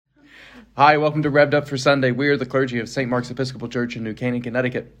Hi, welcome to Revved Up for Sunday. We are the clergy of St. Mark's Episcopal Church in New Canaan,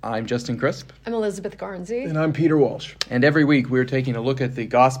 Connecticut. I'm Justin Crisp. I'm Elizabeth Garnsey. And I'm Peter Walsh. And every week we're taking a look at the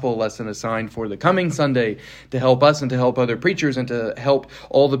gospel lesson assigned for the coming Sunday to help us and to help other preachers and to help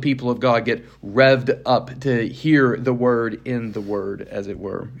all the people of God get revved up to hear the word in the word, as it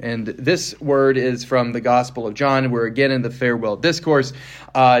were. And this word is from the Gospel of John. We're again in the farewell discourse.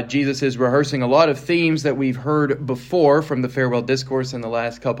 Jesus is rehearsing a lot of themes that we've heard before from the farewell discourse in the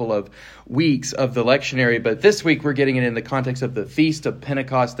last couple of weeks of the lectionary, but this week we're getting it in the context of the Feast of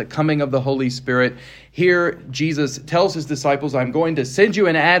Pentecost, the coming of the Holy Spirit. Here, Jesus tells his disciples, I'm going to send you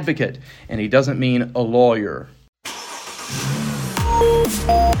an advocate, and he doesn't mean a lawyer.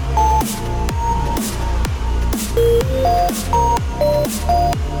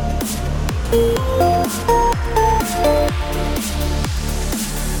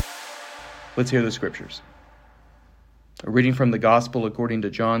 Let's hear the scriptures. A reading from the Gospel according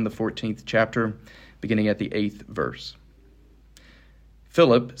to John, the 14th chapter, beginning at the 8th verse.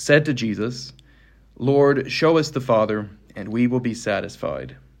 Philip said to Jesus, Lord, show us the Father, and we will be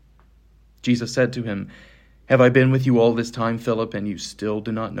satisfied. Jesus said to him, Have I been with you all this time, Philip, and you still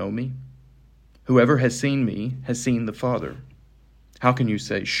do not know me? Whoever has seen me has seen the Father. How can you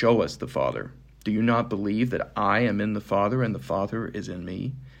say, Show us the Father? Do you not believe that I am in the Father, and the Father is in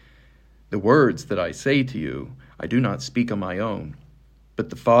me? The words that I say to you, I do not speak on my own, but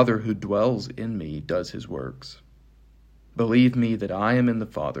the Father who dwells in me does his works. Believe me that I am in the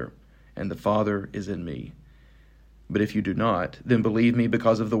Father, and the Father is in me. But if you do not, then believe me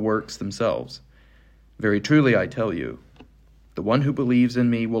because of the works themselves. Very truly I tell you, the one who believes in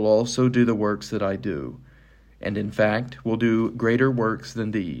me will also do the works that I do, and in fact will do greater works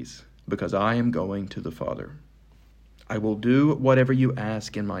than these, because I am going to the Father. I will do whatever you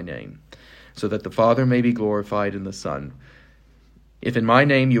ask in my name, so that the Father may be glorified in the Son. If in my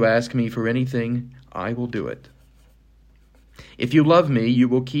name you ask me for anything, I will do it. If you love me, you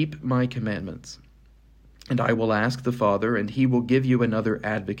will keep my commandments. And I will ask the Father, and he will give you another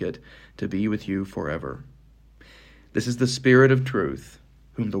advocate to be with you forever. This is the Spirit of truth,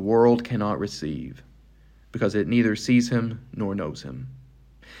 whom the world cannot receive, because it neither sees him nor knows him.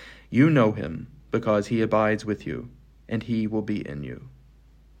 You know him, because he abides with you, and he will be in you.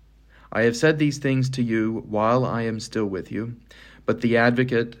 I have said these things to you while I am still with you, but the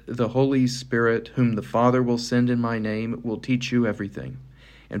Advocate, the Holy Spirit, whom the Father will send in my name, will teach you everything,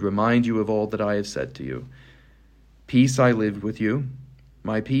 and remind you of all that I have said to you. Peace I live with you,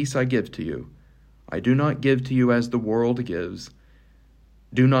 my peace I give to you. I do not give to you as the world gives.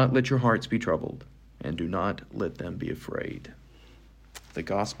 Do not let your hearts be troubled, and do not let them be afraid. The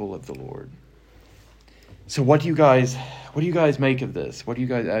Gospel of the Lord. So what do you guys make of this?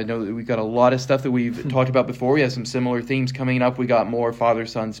 I know that we've got a lot of stuff that we've talked about before. We have some similar themes coming up. We got more Father,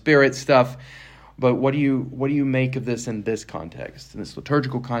 Son, Spirit stuff. But what do you make of this in this context, in this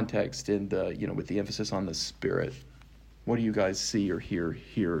liturgical context, and with the emphasis on the Spirit? What do you guys see or hear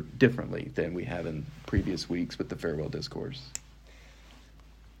here differently than we have in previous weeks with the farewell discourse?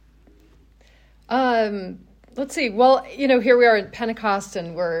 Let's see. Well, here we are at Pentecost,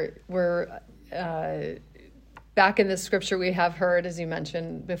 and we're back in this scripture we have heard, as you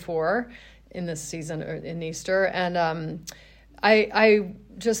mentioned before, in this season or in Easter. And I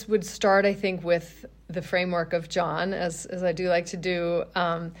just would start, I think, with the framework of John, as I do like to do,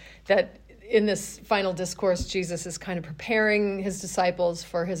 that in this final discourse, Jesus is kind of preparing his disciples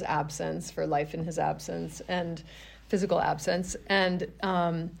for his absence, for life in his absence and physical absence. And,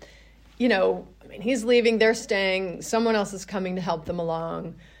 he's leaving, they're staying, someone else is coming to help them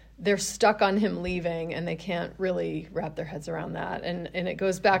along. They're stuck on him leaving, and they can't really wrap their heads around that. And it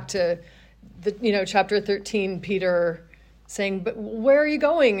goes back to chapter 13, Peter saying, "But where are you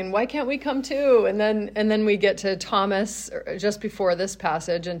going? And why can't we come too?" And then we get to Thomas just before this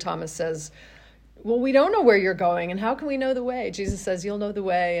passage, and Thomas says, "Well, we don't know where you're going, and how can we know the way?" Jesus says, "You'll know the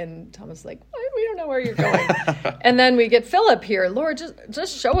way," and Thomas is like, "We don't know where you're going." And then we get Philip here, "Lord,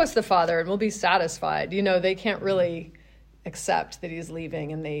 just show us the Father, and we'll be satisfied." They can't really accept that he's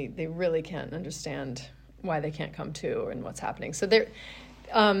leaving, and they really can't understand why they can't come too and what's happening. So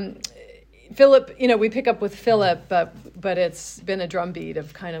Philip, we pick up with Philip, but it's been a drumbeat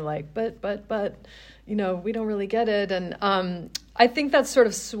of kind of like, but we don't really get it. And I think that's sort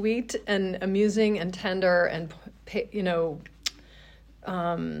of sweet and amusing and tender and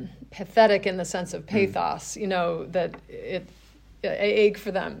pathetic in the sense of pathos, that it ache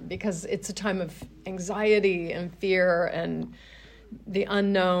for them because it's a time of anxiety and fear and the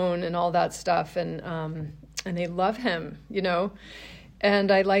unknown and all that stuff. And they love him,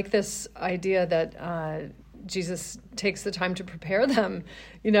 And I like this idea that Jesus takes the time to prepare them,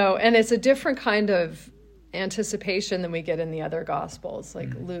 and it's a different kind of anticipation than we get in the other Gospels. Like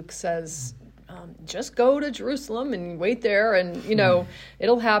Luke says, just go to Jerusalem and wait there, and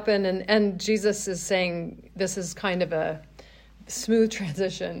it'll happen. And Jesus is saying this is kind of a smooth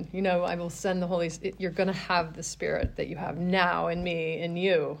transition. I will send the Holy Spirit. You're going to have the Spirit that you have now in me, in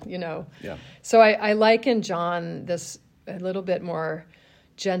you. Yeah. So I like in John this a little bit more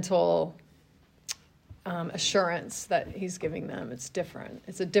gentle assurance that he's giving them. It's different.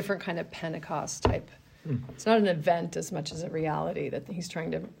 It's a different kind of Pentecost type. It's not an event as much as a reality that he's trying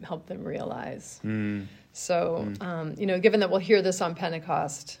to help them realize. So, given that we'll hear this on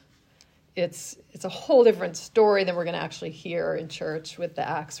Pentecost, it's a whole different story than we're going to actually hear in church with the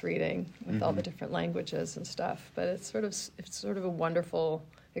Acts reading, with all the different languages and stuff. But it's sort of a wonderful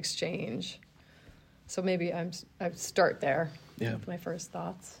exchange. So maybe I start there with my first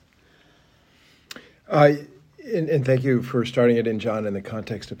thoughts. And thank you for starting it in John in the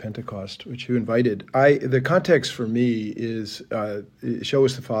context of Pentecost, which you invited. The context for me is show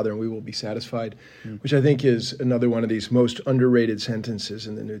us the Father and we will be satisfied, which I think is another one of these most underrated sentences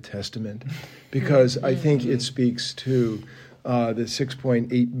in the New Testament, because I think it speaks to the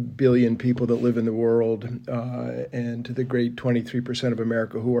 6.8 billion people that live in the world, and to the great 23% of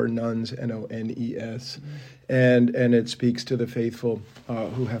America who are nones, N-O-N-E-S, and it speaks to the faithful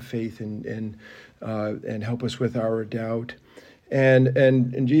who have faith and help us with our doubt.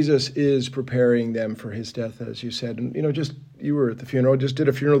 And Jesus is preparing them for his death, as you said. And, you were at the funeral, just did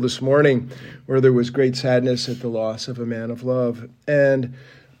a funeral this morning where there was great sadness at the loss of a man of love. And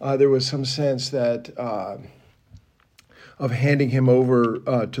there was some sense that of handing him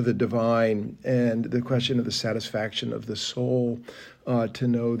over to the divine, and the question of the satisfaction of the soul to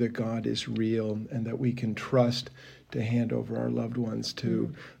know that God is real and that we can trust to hand over our loved ones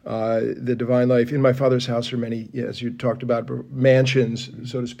to the divine life. In my Father's house are many, as you talked about, mansions,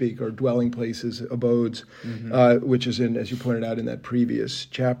 so to speak, or dwelling places, abodes, which is in, as you pointed out in that previous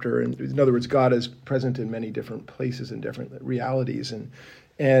chapter. And in other words, God is present in many different places and different realities.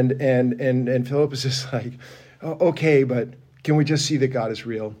 And Philip is just like, oh, okay, but can we just see that God is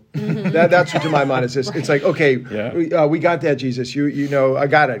real? That's what to my mind is this. It's like, okay, we got that, Jesus. I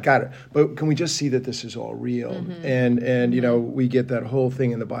got it. But can we just see that this is all real? And we get that whole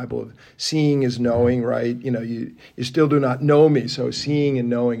thing in the Bible of seeing is knowing, right? You still do not know me. So seeing and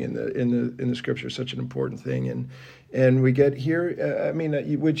knowing in the Scripture is such an important thing. And we get here,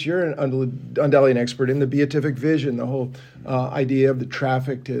 which you're undoubtedly an expert in, the beatific vision, the whole idea of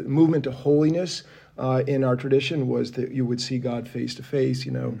the movement to holiness. In our tradition was that you would see God face to face.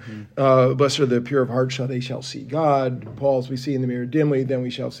 Blessed are the pure of heart, they shall see God. Paul's, we see in the mirror dimly, then we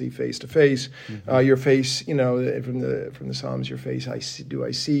shall see face to face. Your face, from the Psalms, your face I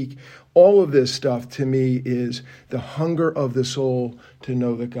seek. All of this stuff to me is the hunger of the soul to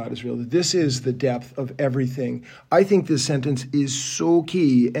know that God is real. This is the depth of everything. I think this sentence is so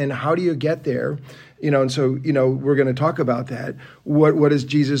key. And how do you get there? And so, we're going to talk about that. What is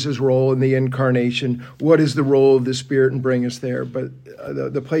Jesus' role in the incarnation? What is the role of the Spirit and bring us there? But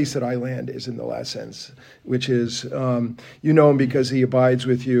the place that I land is in the last sentence, which is, you know him because he abides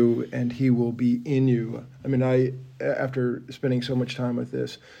with you and he will be in you. After spending so much time with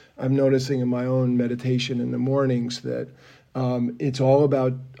this, I'm noticing in my own meditation in the mornings that it's all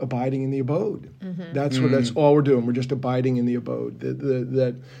about abiding in the abode. That's all we're doing. We're just abiding in the abode.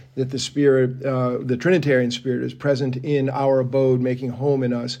 That the Spirit, the Trinitarian Spirit, is present in our abode, making home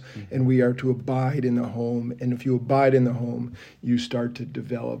in us, and we are to abide in the home. And if you abide in the home, you start to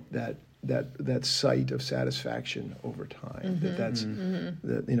develop that sight of satisfaction over time. That's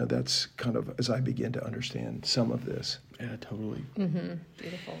kind of as I begin to understand some of this. Yeah, totally.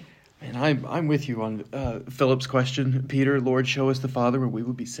 Beautiful. And I'm with you on Philip's question, Peter. Lord, show us the Father, and we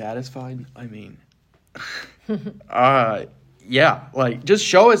will be satisfied. Just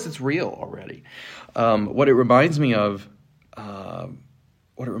show us it's real already. What it reminds me of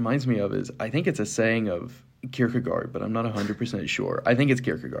is, I think it's a saying of Kierkegaard, but I'm not 100% sure. I think it's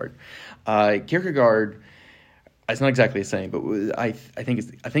Kierkegaard. Kierkegaard, it's not exactly a saying, but I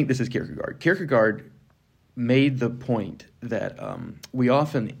think this is Kierkegaard. Kierkegaard made the point that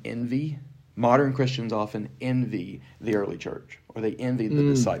modern Christians often envy the early church, or they envy the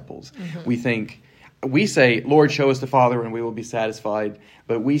disciples. We say, Lord, show us the Father and we will be satisfied.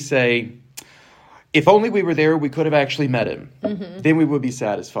 But we say, if only we were there, we could have actually met him. Then we would be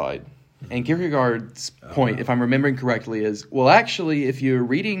satisfied. And Kierkegaard's point, if I'm remembering correctly, is, well, actually, if you're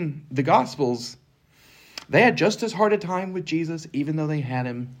reading the Gospels, they had just as hard a time with Jesus, even though they had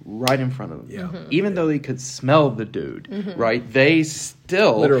him right in front of them. Even though they could smell the dude, right? They still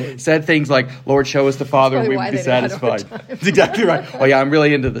still Literally. said things like, Lord, show us the Father and we will be satisfied. That's exactly right. Well, yeah, I'm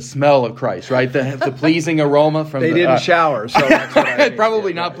really into the smell of Christ, right? The pleasing aroma from They didn't shower, so that's what I mean.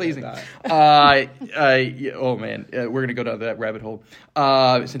 probably Yeah, not right, pleasing. right. Oh, man, we're going to go down that rabbit hole.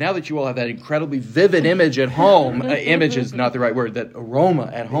 So now that you all have that incredibly vivid image at home, image is not the right word, that aroma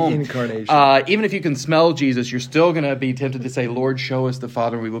at home. Incarnation. Even if you can smell Jesus, you're still going to be tempted to say, Lord, show us the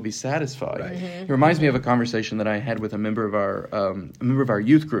Father and we will be satisfied. Right. It reminds me of a conversation that I had with a member of our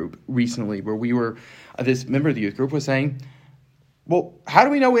youth group recently, where we were, this member of the youth group was saying, well, how do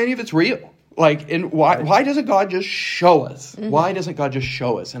we know any of it's real? Like, and why doesn't God just show us? Mm-hmm. Why doesn't God just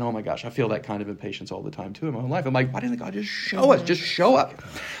show us? And oh my gosh, I feel that kind of impatience all the time too in my own life. I'm like, why doesn't God just show us? Just show up.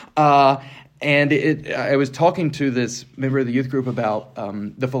 And I was talking to this member of the youth group about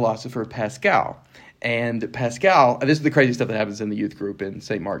the philosopher Pascal. And Pascal, this is the crazy stuff that happens in the youth group in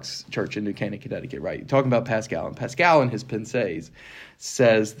St. Mark's Church in New Canaan, Connecticut, right? Talking about Pascal. And Pascal in his Pensées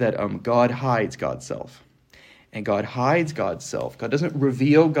says that God hides God's self. And God hides God's self. God doesn't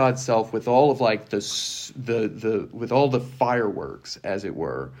reveal God's self with all of like with all the fireworks, as it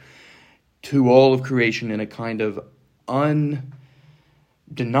were, to all of creation in a kind of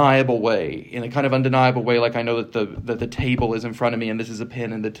undeniable way. In a kind of undeniable way, like I know that the table is in front of me and this is a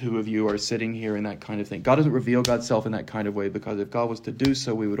pen and the two of you are sitting here and that kind of thing. God doesn't reveal God's self in that kind of way, because if God was to do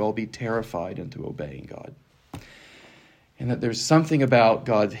so, we would all be terrified into obeying God. And that there's something about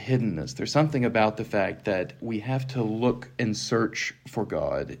God's hiddenness. There's something about the fact that we have to look and search for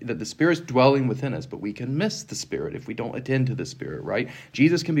God, that the Spirit's dwelling within us, but we can miss the Spirit if we don't attend to the Spirit, right?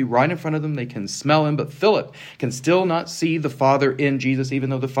 Jesus can be right in front of them. They can smell him, but Philip can still not see the Father in Jesus,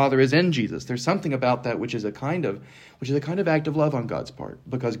 even though the Father is in Jesus. There's something about that which is a kind of act of love on God's part,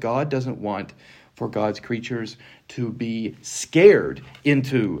 because God doesn't want for God's creatures to be scared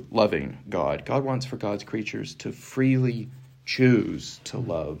into loving God. God wants for God's creatures to freely choose to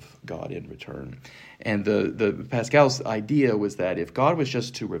love God in return. And the Pascal's idea was that if God was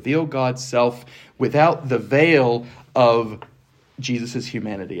just to reveal God's self without the veil of Jesus'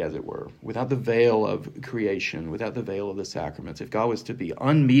 humanity, as it were, without the veil of creation, without the veil of the sacraments, if God was to be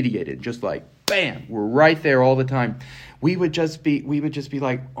unmediated, just like, bam, we're right there all the time, we would just be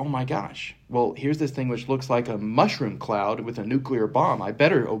like, oh my gosh, well, here's this thing which looks like a mushroom cloud with a nuclear bomb. I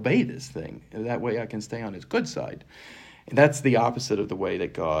better obey this thing. That way I can stay on his good side. And that's the opposite of the way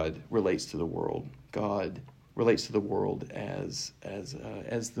that God relates to the world. God relates to the world as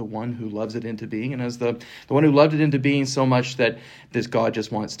the one who loves it into being, and as the one who loved it into being so much that this God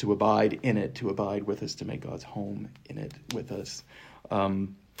just wants to abide in it, to abide with us, to make God's home in it with us.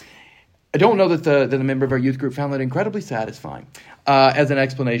 I don't know that the member of our youth group found that incredibly satisfying as an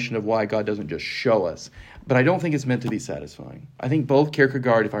explanation of why God doesn't just show us. But I don't think it's meant to be satisfying. I think both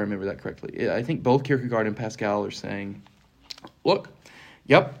Kierkegaard, if I remember that correctly, I think both Kierkegaard and Pascal are saying, look,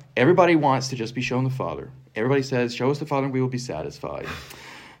 yep, everybody wants to just be shown the Father. Everybody says, show us the Father and we will be satisfied.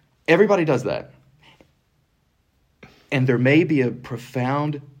 Everybody does that. And there may be a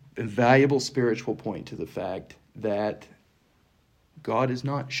profound and valuable spiritual point to the fact that God is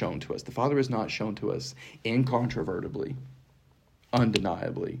not shown to us. The Father is not shown to us incontrovertibly,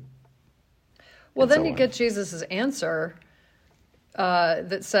 undeniably. Well, then you get Jesus' answer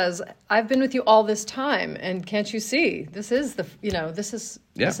that says, I've been with you all this time, and can't you see? This is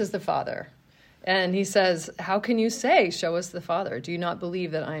the Father. And he says, how can you say, show us the Father? Do you not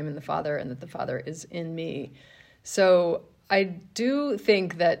believe that I am in the Father and that the Father is in me? So I do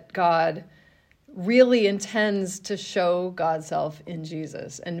think that God really intends to show God's self in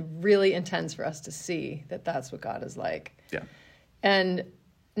Jesus, and really intends for us to see that that's what God is like. Yeah. And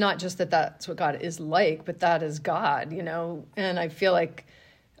not just that that's what God is like, but that is God, And I feel like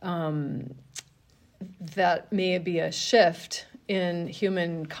that may be a shift in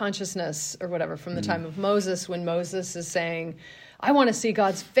human consciousness or whatever from the time of Moses, when Moses is saying, I want to see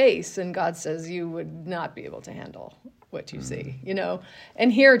God's face. And God says, you would not be able to handle what you see,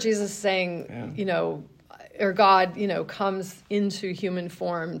 And here Jesus is saying, or God, comes into human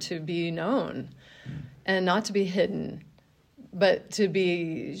form to be known and not to be hidden, but to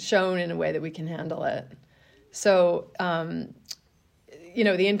be shown in a way that we can handle it. So,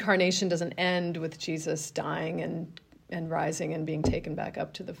 the incarnation doesn't end with Jesus dying and rising and being taken back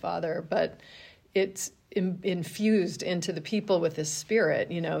up to the Father, but it's infused into the people with His Spirit.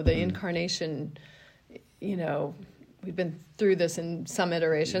 The incarnation, we've been through this in some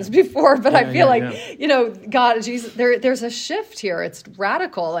iterations before, but I feel like, God, Jesus, there's a shift here. It's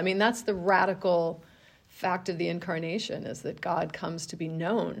radical. I mean, that's the radical fact of the incarnation, is that God comes to be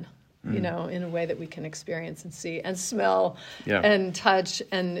known, in a way that we can experience and see and smell and touch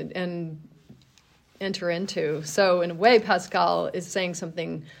and enter into. So in a way, Pascal is saying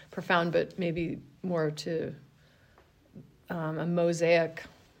something profound, but maybe more to a Mosaic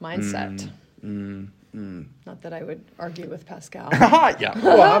mindset. Not that I would argue with Pascal. Yeah.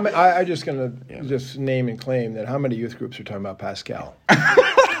 Well, I'm just going to just name and claim that how many youth groups are talking about Pascal?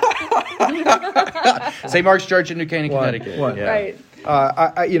 St. Mark's Church in New Canaan, One. Connecticut. One. Right.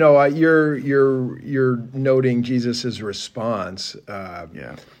 You're noting Jesus's response.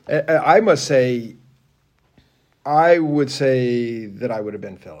 I must say, I would say that I would have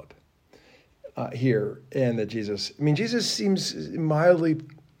been Philip here, and that Jesus seems mildly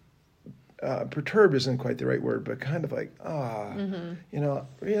perturbed isn't quite the right word, but kind of like,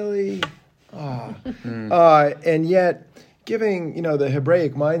 really? And yet, giving, the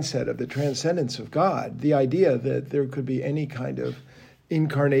Hebraic mindset of the transcendence of God, the idea that there could be any kind of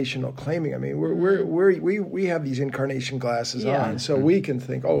incarnational claiming. I mean, we have these incarnation glasses on, so we can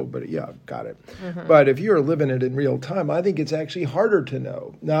think, got it. But if you're living it in real time, I think it's actually harder to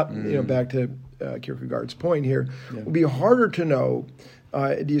know. Not, back to Kierkegaard's point here, it would be harder to know.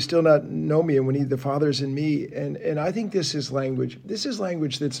 Do you still not know me? And when the Father's in me, and I think this is language. This is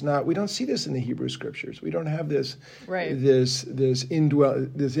language that's not. We don't see this in the Hebrew Scriptures. We don't have this this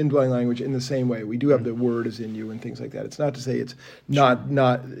indwelling language in the same way. We do have the Word is in you and things like that. It's not to say it's not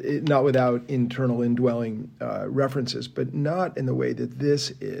without internal indwelling references, but not in the way that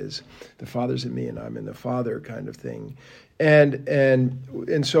this is the Father's in me and I'm in the Father kind of thing. And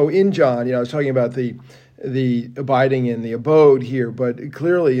so in John, I was talking about the abiding in the abode here, but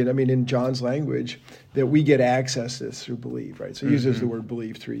clearly, in John's language, that we get access to this through belief, right? So he uses the word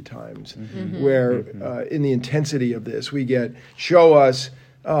believe 3 times, where in the intensity of this, we get, show us,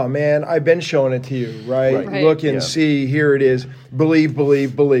 oh man, I've been showing it to you, right? Look and see, here it is, believe,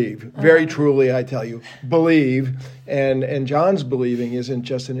 believe, believe. Very truly, I tell you, believe. And John's believing isn't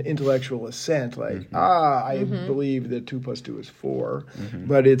just an intellectual assent, like, I believe that 2 + 2 is 4,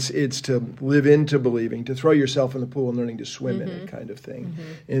 but it's to live into believing, to throw yourself in the pool and learning to swim in it kind of thing.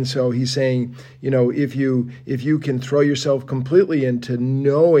 And so he's saying, if you can throw yourself completely into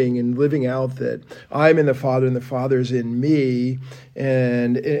knowing and living out that I'm in the Father and the Father's in me,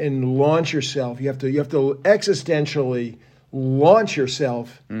 and launch yourself, you have to existentially launch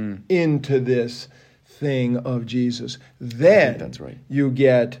yourself into this thing of Jesus. Then that's right. You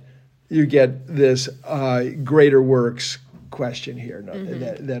get this greater works question here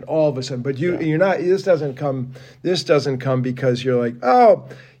that all of a sudden, but you're not. This doesn't come because you're like, oh,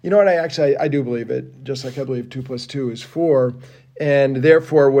 you know what? I do believe it. Just like I believe 2 + 2 is 4, and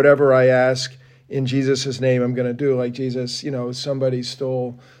therefore whatever I ask in Jesus' name, I'm going to do. Like Jesus, somebody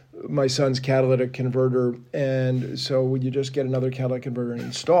stole my son's catalytic converter, and so would you just get another catalytic converter and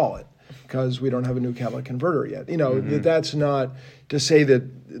install it? Because we don't have a new catalytic converter yet. That's not to say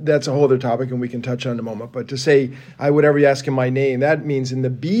that's a whole other topic, and we can touch on in a moment. But to say, whatever you ask in my name, that means in the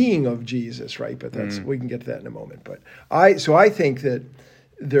being of Jesus, right? But we can get to that in a moment. But I think that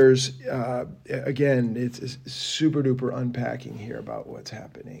there's, again, it's super duper unpacking here about what's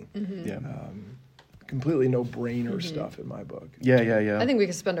happening. Completely no-brainer stuff in my book. Yeah. I think we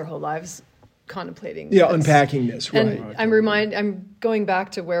could spend our whole lives contemplating unpacking this, right. And I'm going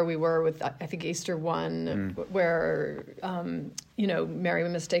back to where we were with, I think, Easter 1, where, Mary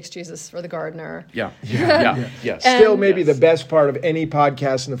mistakes Jesus for the gardener. Yeah. Still maybe the best part of any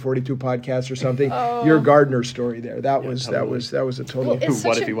podcast in the 42 podcasts or something, your gardener story there. That was a total... Well,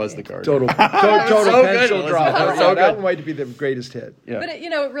 what if he was the gardener? Total so pencil good. drop. So that might be the greatest hit. Yeah. But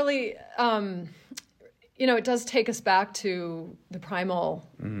it really, it does take us back to the primal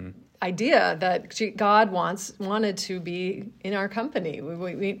idea that God wanted to be in our company.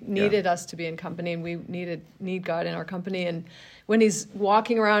 We needed us to be in company, and we need God in our company. And when he's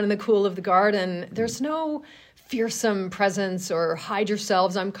walking around in the cool of the garden, there's no fearsome presence or hide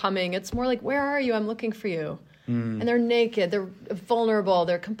yourselves, I'm coming. It's more like, where are you? I'm looking for you. And they're naked, they're vulnerable,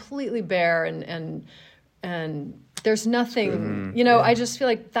 they're completely bare, and there's nothing, I just feel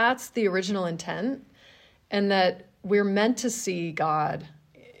like that's the original intent, and that we're meant to see God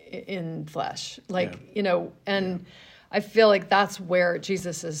in flesh, and I feel like that's where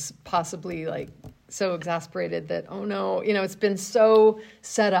Jesus is possibly so exasperated that, oh no, it's been so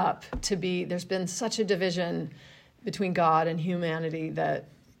set up to be, there's been such a division between God and humanity that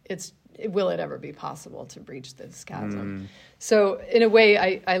will it ever be possible to breach this chasm? So in a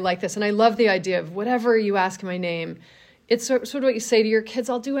way, I like this, and I love the idea of whatever you ask in my name. It's sort of what you say to your kids,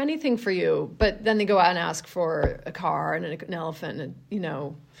 I'll do anything for you. But then they go out and ask for a car and an elephant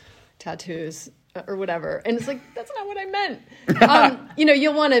and, tattoos or whatever. And it's like, that's not what I meant.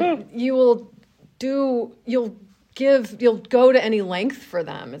 You'll you'll go to any length for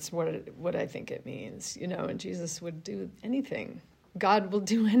them. It's what I think it means, and Jesus would do anything. God will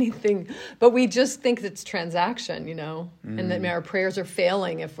do anything, but we just think it's transaction, and that our prayers are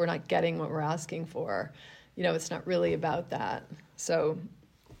failing if we're not getting what we're asking for. It's not really about that. So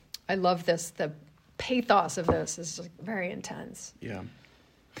I love this. The pathos of this is just very intense.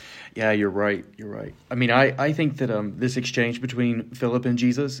 Yeah, you're right. I mean, I think that this exchange between Philip and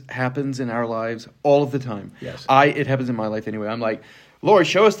Jesus happens in our lives all of the time. Yes. It happens in my life anyway. I'm like, Lord,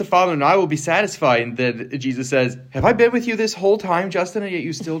 show us the Father and I will be satisfied. And then Jesus says, have I been with you this whole time, Justin, and yet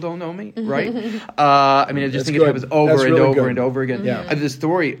you still don't know me? Right? I mean, I just think it happens over and over and over again. Yeah. The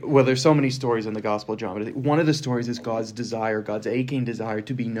story, well, there's so many stories in the Gospel of John, but I think one of the stories is God's aching desire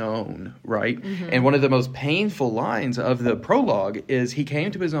to be known, right? And one of the most painful lines of the prologue is he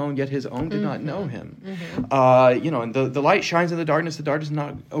came to his own, yet his own did not know him. And the light shines in the darkness does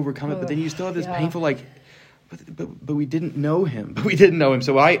not overcome it, but then you still have this painful, but we didn't know him.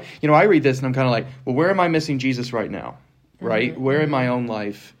 So I read this and I'm kind of like, well, where am I missing Jesus right now? Right? Where in my own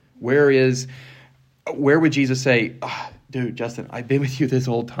life? Where would Jesus say, dude, Justin, I've been with you this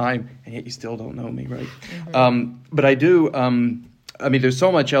whole time and yet you still don't know me, right? But I do, there's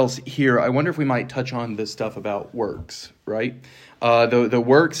so much else here. I wonder if we might touch on this stuff about works, right? The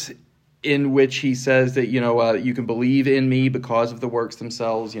works in which he says that, you can believe in me because of the works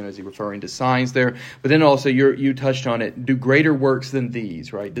themselves, is he referring to signs there? But then also you touched on it, do greater works than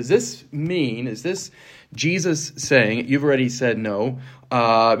these, right? Is this Jesus saying, you've already said no,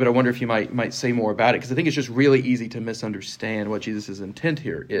 but I wonder if you might say more about it, because I think it's just really easy to misunderstand what Jesus' intent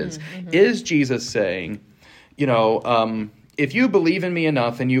here is. Is Jesus saying, if you believe in me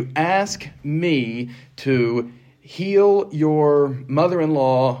enough and you ask me to heal your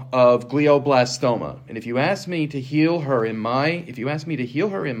mother-in-law of glioblastoma, and if you ask me to heal her in my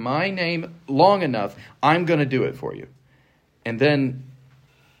name long enough, I'm going to do it for you. And then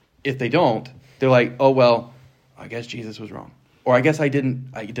if they don't, they're like, oh well, I guess Jesus was wrong, or I guess did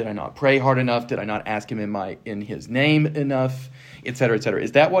I not pray hard enough? Did I not ask him in his name enough, etc., etc.?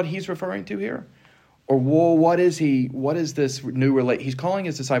 Is that what he's referring to here? Or what is this new relate? He's calling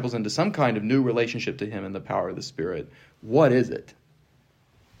his disciples into some kind of new relationship to him in the power of the Spirit. What is it?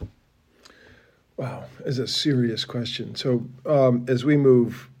 Wow, it's a serious question. So as we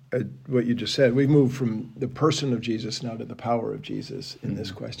move, what you just said, we move from the person of Jesus now to the power of Jesus in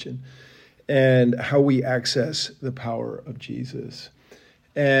this question, and how we access the power of Jesus.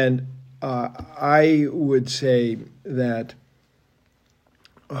 And I would say that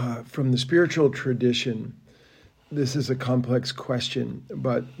from the spiritual tradition, this is a complex question,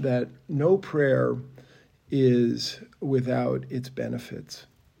 but that no prayer is without its benefits.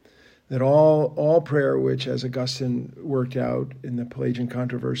 That all prayer, which, as Augustine worked out in the Pelagian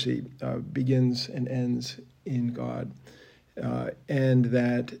controversy, begins and ends in God, and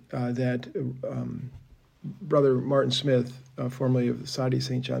that Brother Martin Smith, formerly of the Society of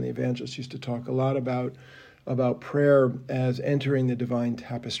St. John the Evangelist, used to talk a lot about prayer as entering the divine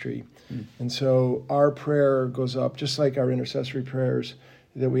tapestry. And so our prayer goes up, just like our intercessory prayers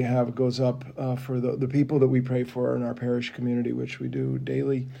that we have goes up for the people that we pray for in our parish community, which we do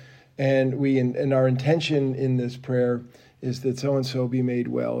daily. And our intention in this prayer is that so-and-so be made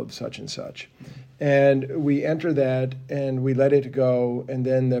well of such and such. And we enter that and we let it go, and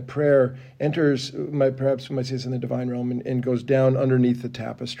then the prayer enters, perhaps we might say it's in the divine realm, and goes down underneath the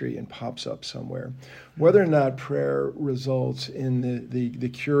tapestry and pops up somewhere. Whether or not prayer results in the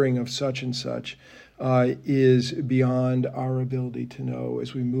curing of such and such is beyond our ability to know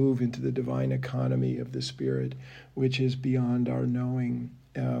as we move into the divine economy of the Spirit, which is beyond our knowing.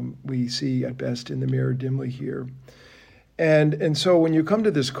 We see at best in the mirror dimly here. And so when you come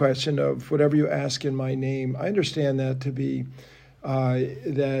to this question of whatever you ask in my name, I understand that to be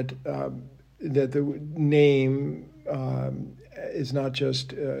that the name is not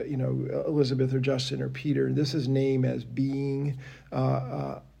just Elizabeth or Justin or Peter. This is name as being.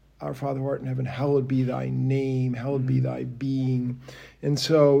 Our Father who art in heaven, hallowed be thy name, hallowed be thy being. And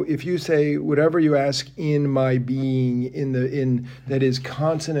so if you say whatever you ask in my being, in that is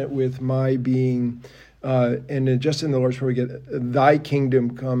consonant with my being, and just in the Lord's Prayer we get, thy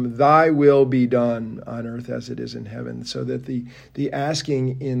kingdom come, thy will be done on earth as it is in heaven. So that the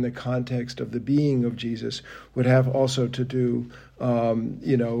asking in the context of the being of Jesus would have also to do,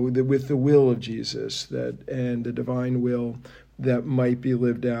 with the will of Jesus, and the divine will that might be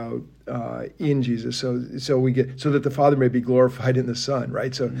lived out in Jesus. So we get, so that the Father may be glorified in the Son,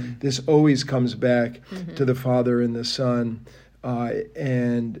 right? So this always comes back to the Father and the Son,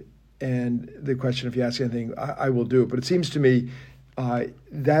 and the question, if you ask anything, I will do it. But it seems to me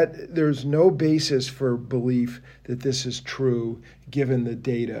that there's no basis for belief that this is true given the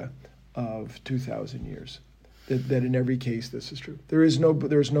data of 2,000 years. That in every case this is true. There's no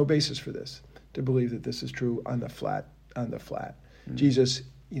basis for this to believe that this is true on the flat. Mm-hmm. Jesus,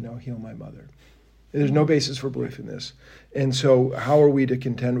 heal my mother. There's no basis for belief in this. And so how are we to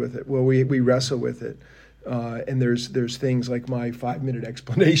contend with it? Well, we wrestle with it. And there's things like my 5-minute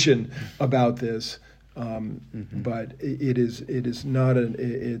explanation about this. But it's not a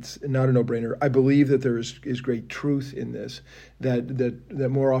no-brainer. I believe that there is great truth in this, that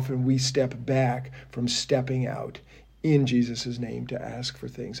more often we step back from stepping out in Jesus' name to ask for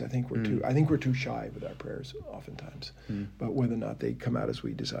things. I think we're too shy with our prayers oftentimes. But whether or not they come out as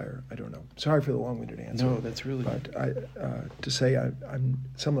we desire, I don't know. Sorry for the long-winded answer. No, that's really. But to say I'm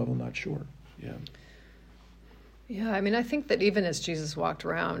some level not sure. Yeah. Yeah, I mean, I think that even as Jesus walked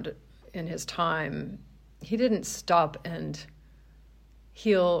around in his time, he didn't stop and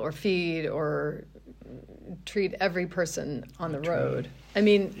heal or feed or treat every person on the road. I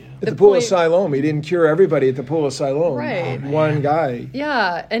mean, at the pool of Siloam, he didn't cure everybody at the pool of Siloam. Right. One guy.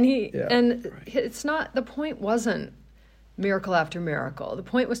 Yeah, and it's not, the point wasn't miracle after miracle. The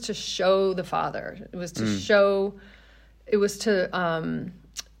point was to show the Father. It was to show, it was to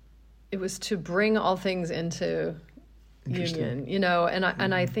bring all things into union,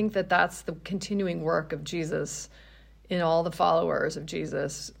 and I think that that's the continuing work of Jesus in all the followers of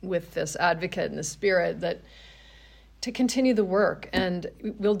Jesus with this advocate and the Spirit, that to continue the work, and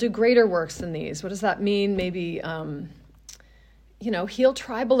we'll do greater works than these. What does that mean? Maybe, heal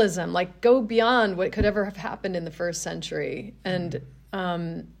tribalism, like go beyond what could ever have happened in the first century. And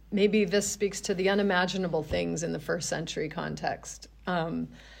maybe this speaks to the unimaginable things in the first century context. I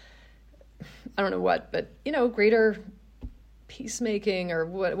don't know what, but, greater peacemaking or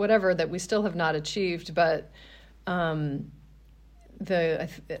whatever that we still have not achieved. But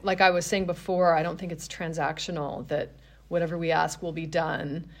like I was saying before, I don't think it's transactional, that whatever we ask will be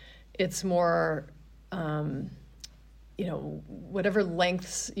done. It's more, whatever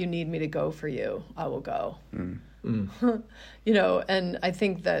lengths you need me to go for you, I will go. And I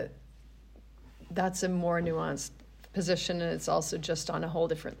think that that's a more nuanced position, and it's also just on a whole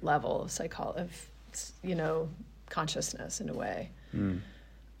different level of consciousness in a way.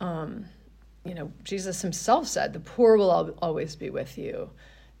 Jesus himself said, the poor will always be with you.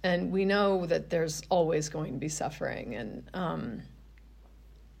 And we know that there's always going to be suffering. And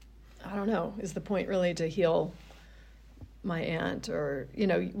I don't know, is the point really to heal my aunt? Or,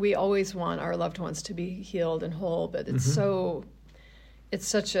 we always want our loved ones to be healed and whole, but it's it's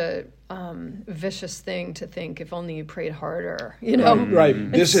such a vicious thing to think, if only you prayed harder,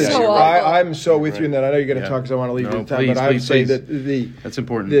 Right. This is, so I'm so with you in that. I know you're going to talk because I want to leave you in time, but I would say that that's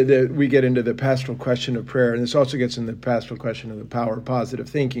important. We get into the pastoral question of prayer, and this also gets in the pastoral question of the power of positive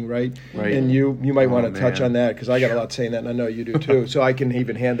thinking, right? And you might want to touch on that, because I got a lot saying that, and I know you do too. So I can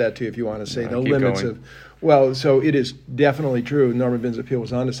even hand that to you if you want to say the limits of. Well, so it is definitely true. Norman Vincent Peale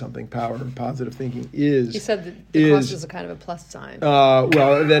was onto something. Power and positive thinking is. He said that the cross is a kind of a plus sign.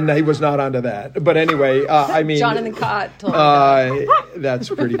 Well, then he was not onto that. But anyway, I mean, Jonathan Cott told me that. That's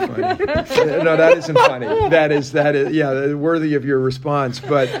pretty funny. No, that isn't funny. That is worthy of your response.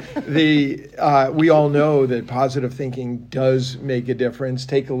 But we all know that positive thinking does make a difference.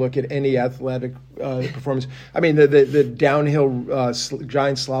 Take a look at any athletic performance. I mean, the downhill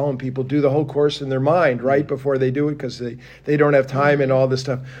giant slalom people do the whole course in their mind right before they do it, because they don't have time and all this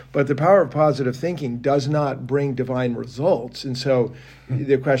stuff. But the power of positive thinking does not bring divine results. And so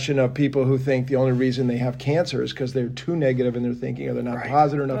the question of people who think the only reason they have cancer is because they're too negative in their thinking, or they're not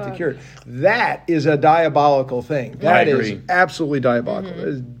positive enough to cure it, that is a diabolical thing. That is absolutely diabolical. That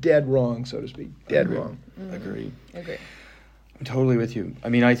is dead wrong, so to speak. Dead wrong. Agree. I'm totally with you. I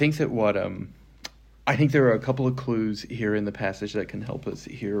mean, I think that I think there are a couple of clues here in the passage that can help us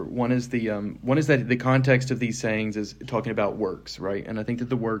here. One is that the context of these sayings is talking about works, right? And I think that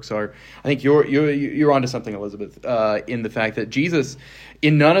the works are. I think you're onto something, Elizabeth, in the fact that Jesus,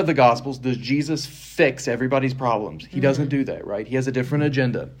 in none of the Gospels does Jesus fix everybody's problems. He doesn't do that, right? He has a different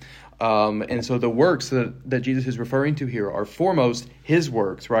agenda. And so the works that Jesus is referring to here are foremost his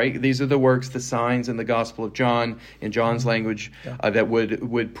works, right? These are the works, the signs in the Gospel of John, in John's language, that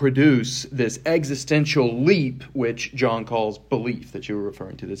would produce this existential leap, which John calls belief, that you were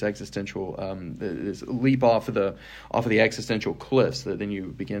referring to, this existential, this leap off of the existential cliffs, that then you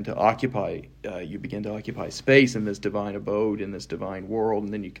begin to occupy space in this divine abode, in this divine world,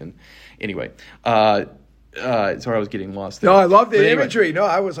 and then you can, anyway. Sorry, I was getting lost there. No, I love the But anyway, imagery. No,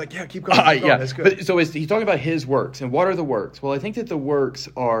 I was like, yeah, keep going. Keep going. yeah, That's good. but so he's talking about his works, and what are the works? Well, I think that the works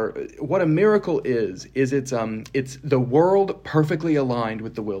are what a miracle is it's the world perfectly aligned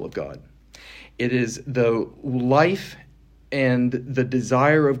with the will of God. It is the life and the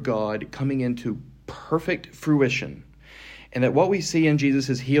desire of God coming into perfect fruition. And that what we see in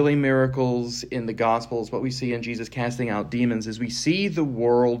Jesus' healing miracles in the Gospels, what we see in Jesus casting out demons, is we see the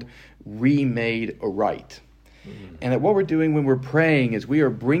world remade aright. And that what we're doing when we're praying is we are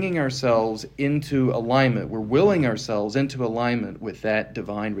bringing ourselves into alignment. We're willing ourselves into alignment with that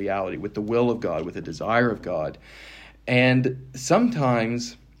divine reality, with the will of God, with the desire of God. And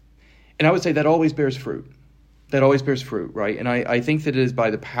sometimes, and I would say that always bears fruit. That always bears fruit, right? And I think that it is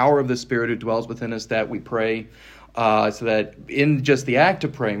by the power of the Spirit who dwells within us that we pray. So that in just the act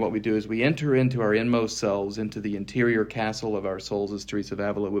of praying, what we do is we enter into our inmost selves, into the interior castle of our souls, as Teresa of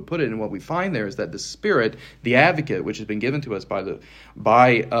Avila would put it. And what we find there is that the Spirit, the Advocate, which has been given to us by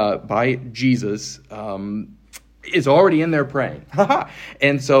Jesus, is already in there praying.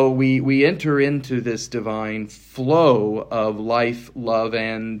 And so we enter into this divine flow of life, love,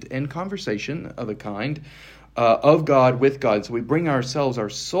 and conversation of a kind. Of God, with God. So we bring ourselves, our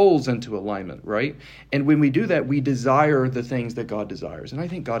souls into alignment, right? And when we do that, we desire the things that God desires. And I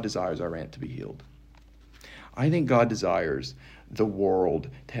think God desires our aunt to be healed. I think God desires the world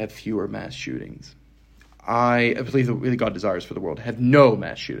to have fewer mass shootings. I believe that really God desires for the world to have no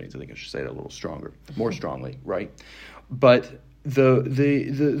mass shootings. I think I should say that a little stronger, more strongly, right? But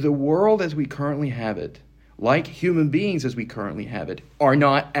the world as we currently have it, like human beings as we currently have it, are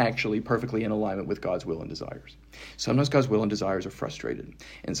not actually perfectly in alignment with God's will and desires. Sometimes God's will and desires are frustrated.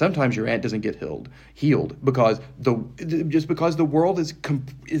 And sometimes your aunt doesn't get healed because the world is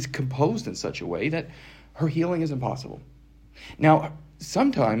composed in such a way that her healing is impossible. Now,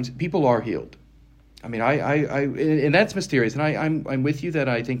 sometimes people are healed. I mean, and that's mysterious. And I'm with you that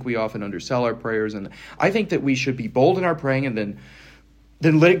I think we often undersell our prayers. And I think that we should be bold in our praying and then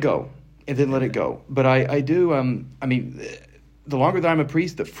let it go. And then let it go. But I do, I mean, the longer that I'm a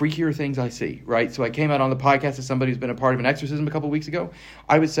priest, the freakier things I see, right? So I came out on the podcast as somebody who's been a part of an exorcism a couple of weeks ago.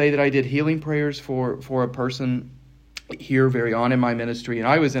 I would say that I did healing prayers for a person here very on in my ministry. And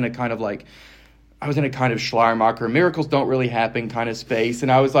I was in a kind of Schleiermacher, miracles don't really happen kind of space.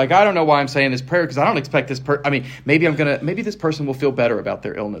 And I was like, I don't know why I'm saying this prayer because I don't expect this maybe this person will feel better about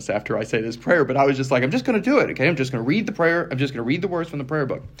their illness after I say this prayer. But I was just like, I'm just going to do it. Okay. I'm just going to read the prayer. I'm just going to read the words from the prayer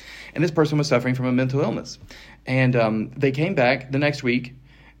book. And this person was suffering from a mental illness. And they came back the next week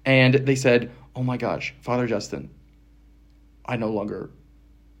and they said, oh my gosh, Father Justin, I no longer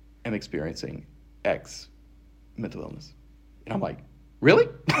am experiencing X mental illness. And I'm like, really?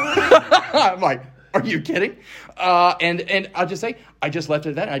 I'm like, are you kidding? And I'll just say, I just left it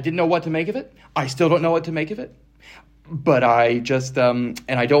at that. I didn't know what to make of it. I still don't know what to make of it. But I just, I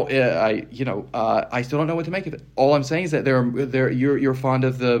still don't know what to make of it. All I'm saying is that you're fond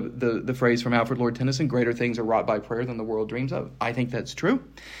of the phrase from Alfred Lord Tennyson, greater things are wrought by prayer than the world dreams of. I think that's true.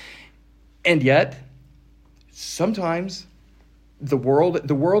 And yet, sometimes the world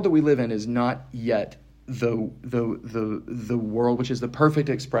that we live in is not yet the world which is the perfect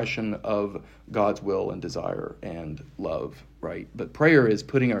expression of God's will and desire and love, right? But prayer is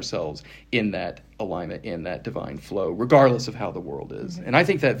putting ourselves in that alignment, in that divine flow, regardless of how the world is. Mm-hmm. And I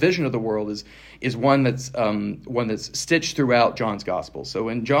think that vision of the world is one that's stitched throughout John's gospel. So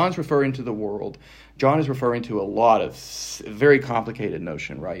when John's referring to the world, John is referring to a lot of very complicated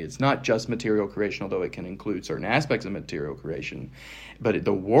notion, right? It's not just material creation, although it can include certain aspects of material creation. But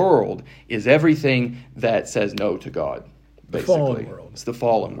the world is everything that says no to God, basically. The fallen world. It's the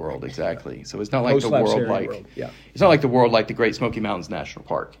fallen world, exactly. So it's not like the world like It's not like the world like the Great Smoky Mountains National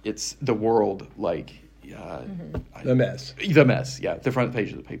Park. It's the world like the mess. The mess, yeah. The front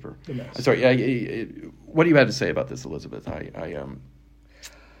page of the paper. The mess. Sorry. What do you have to say about this, Elizabeth? I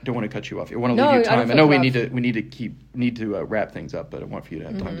don't want to cut you off. I want to leave you time. I know we need to wrap things up, but I want for you to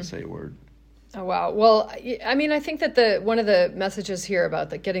have time to say a word. Oh, wow. Well, I mean, I think that one of the messages here about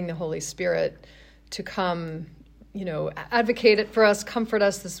getting the Holy Spirit to come, advocate it for us, comfort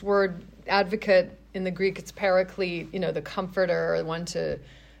us. This word advocate in the Greek, it's paraclete, the comforter, the one to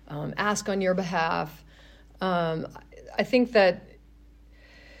ask on your behalf. I think that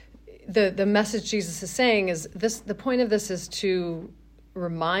the message Jesus is saying is this: the point of this is to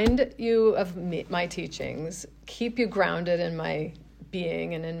remind you of my teachings, keep you grounded in my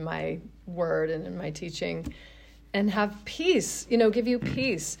being and in my word and in my teaching, and have peace, give you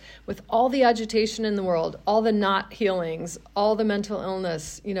peace with all the agitation in the world, all the not healings, all the mental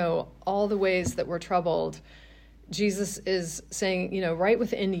illness, all the ways that we're troubled. Jesus is saying, right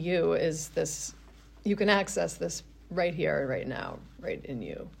within you is this you can access this right here, right now, right in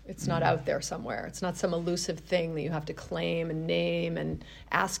you. It's not out there somewhere. It's not some elusive thing that you have to claim and name and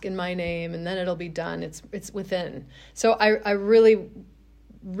ask in my name, and then it'll be done. It's within. So I really,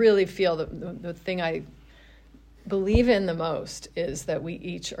 really feel that the thing I believe in the most is that we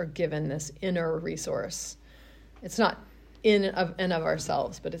each are given this inner resource. It's not in of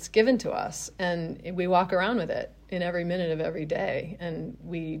ourselves, but it's given to us, and we walk around with it in every minute of every day, and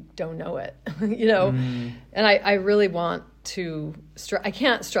we don't know it, And I really want to I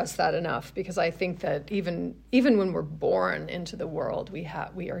can't stress that enough, because I think that even when we're born into the world, we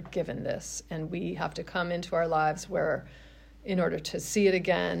are given this, and we have to come into our lives where, in order to see it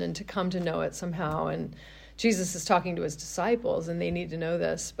again and to come to know it somehow. And Jesus is talking to his disciples, and they need to know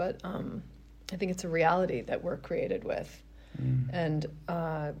this, but I think it's a reality that we're created with. And,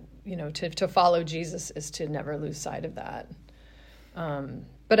 to follow Jesus is to never lose sight of that.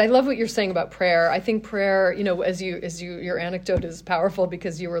 But I love what you're saying about prayer. I think prayer, your anecdote is powerful,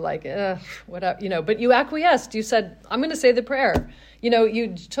 because you were like, but you acquiesced. You said, I'm going to say the prayer.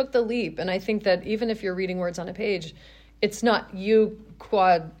 You took the leap. And I think that even if you're reading words on a page, it's not you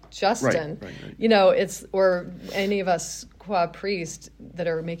qua Justin, right. It's, or any of us qua priest that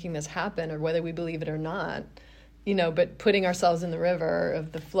are making this happen, or whether we believe it or not. But putting ourselves in the river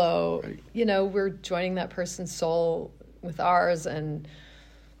of the flow, right. We're joining that person's soul with ours, and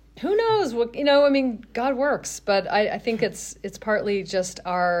who knows what, God works, but I think it's partly just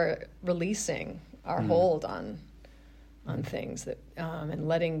our releasing our hold on things that, and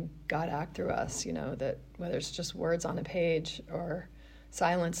letting God act through us, that whether it's just words on a page or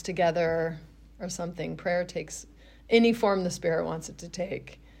silence together or something, prayer takes any form the Spirit wants it to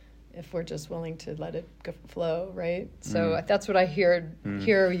take, if we're just willing to let it flow, right? So that's what I hear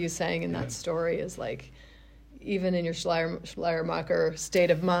you saying in that story, is like, even in your Schleiermacher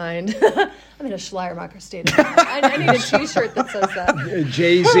state of mind. I'm in a Schleiermacher state of mind. I need a T-shirt that says that.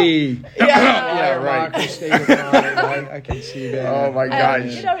 Jay-Z. Yeah, right. State of mind. I can see that. Oh my gosh.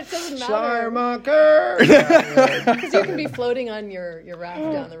 It doesn't matter. Schleiermacher. Because you can be floating on your raft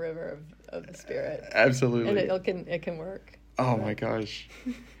down the river of the Spirit. Absolutely. And it can work. Oh my gosh.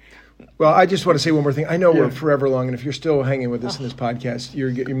 Well, I just want to say one more thing. I know we're forever long, and if you're still hanging with us in this podcast,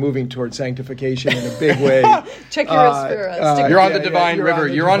 you're moving towards sanctification in a big way. Check your spirit. You're on the divine river.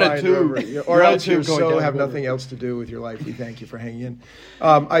 You're on a tube. Or else you so have nothing else to do with your life. We thank you for hanging in.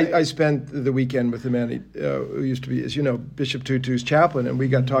 I spent the weekend with a man who used to be, as you know, Bishop Tutu's chaplain, and we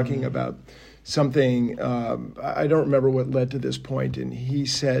got talking about something. I don't remember what led to this point, and he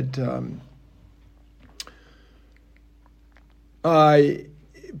said,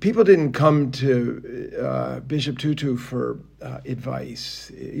 people didn't come to Bishop Tutu for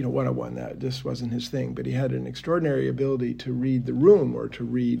advice, one-on-one. That just wasn't his thing. But he had an extraordinary ability to read the room, or to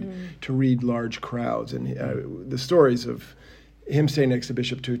read large crowds. And the stories of him staying next to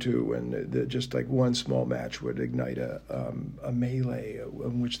Bishop Tutu, and just like one small match would ignite a melee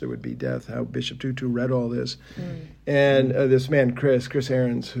in which there would be death. How Bishop Tutu read all this, and this man Chris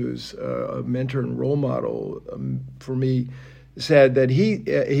Aarons, who's a mentor and role model for me, said that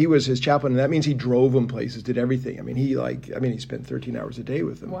he was his chaplain, and that means he drove him places, did everything. He spent 13 hours a day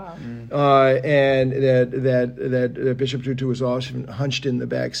with them. Wow. And that Bishop Tutu was often hunched in the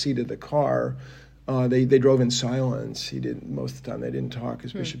back seat of the car. They drove in silence. Most of the time they didn't talk,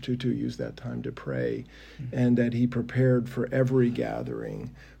 because Bishop Tutu used that time to pray, and that he prepared for every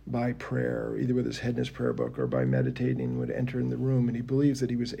gathering by prayer, either with his head in his prayer book or by meditating, would enter in the room. And he believes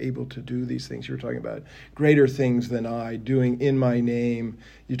that he was able to do these things you were talking about, greater things than I, doing in my name.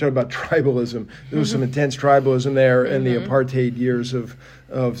 You talk about tribalism. There was some intense tribalism there in the apartheid years of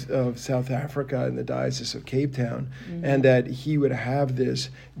South Africa and the Diocese of Cape Town, and that he would have this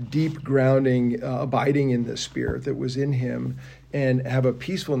deep grounding, abiding in the Spirit that was in him, and have a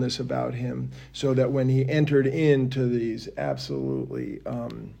peacefulness about him, so that when he entered into these absolutely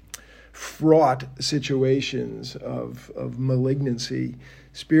fraught situations of malignancy,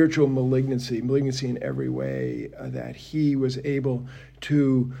 spiritual malignancy in every way, that he was able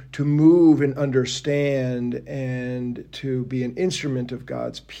to move and understand, and to be an instrument of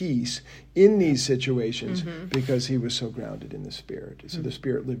God's peace in these situations, because he was so grounded in the Spirit. So the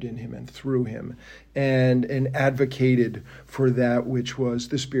Spirit lived in him and through him, and advocated for that which was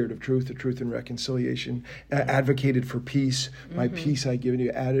the Spirit of truth, the truth and reconciliation, advocated for peace. My peace I give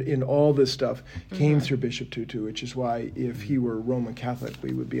you. In all this stuff came through Bishop Tutu, which is why if he were Roman Catholic,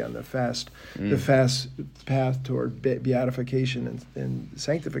 we would be on the fast path toward beatification and and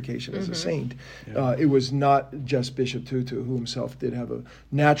sanctification as a saint. It was not just Bishop Tutu, who himself did have a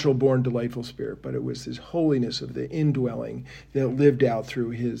natural-born delightful spirit, but it was his holiness of the indwelling that lived out through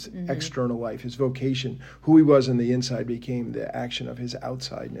his external life, his vocation. Who he was on the inside became the action of his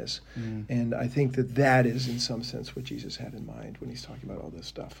outsideness. And I think that is, in some sense, what Jesus had in mind when he's talking about all this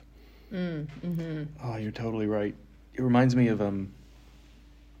stuff. Oh, you're totally right. It reminds me of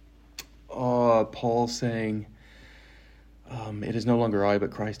Paul saying, it is no longer I,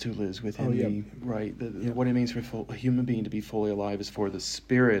 but Christ who lives within me. Right. What it means for a human being to be fully alive is for the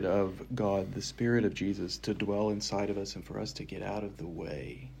Spirit of God, the Spirit of Jesus, to dwell inside of us and for us to get out of the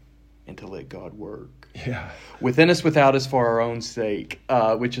way and to let God work. Yeah. Within us, without us, for our own sake,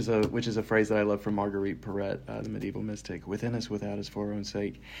 which is a phrase that I love from Marguerite Porete, the medieval mystic. Within us, without us, for our own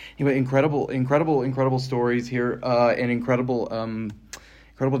sake. Anyway, incredible stories here, and incredible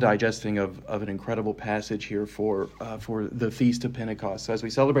digesting of an incredible passage here for the Feast of Pentecost. So as we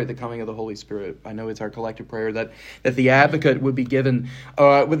celebrate the coming of the Holy Spirit, I know it's our collective prayer that the Advocate would be given,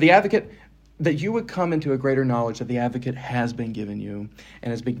 that you would come into a greater knowledge that the Advocate has been given you and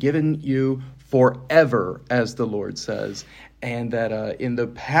has been given you forever, as the Lord says, and that in the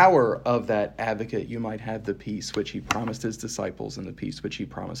power of that Advocate you might have the peace which he promised his disciples and the peace which he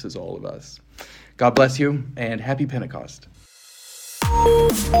promises all of us. God bless you, and happy Pentecost.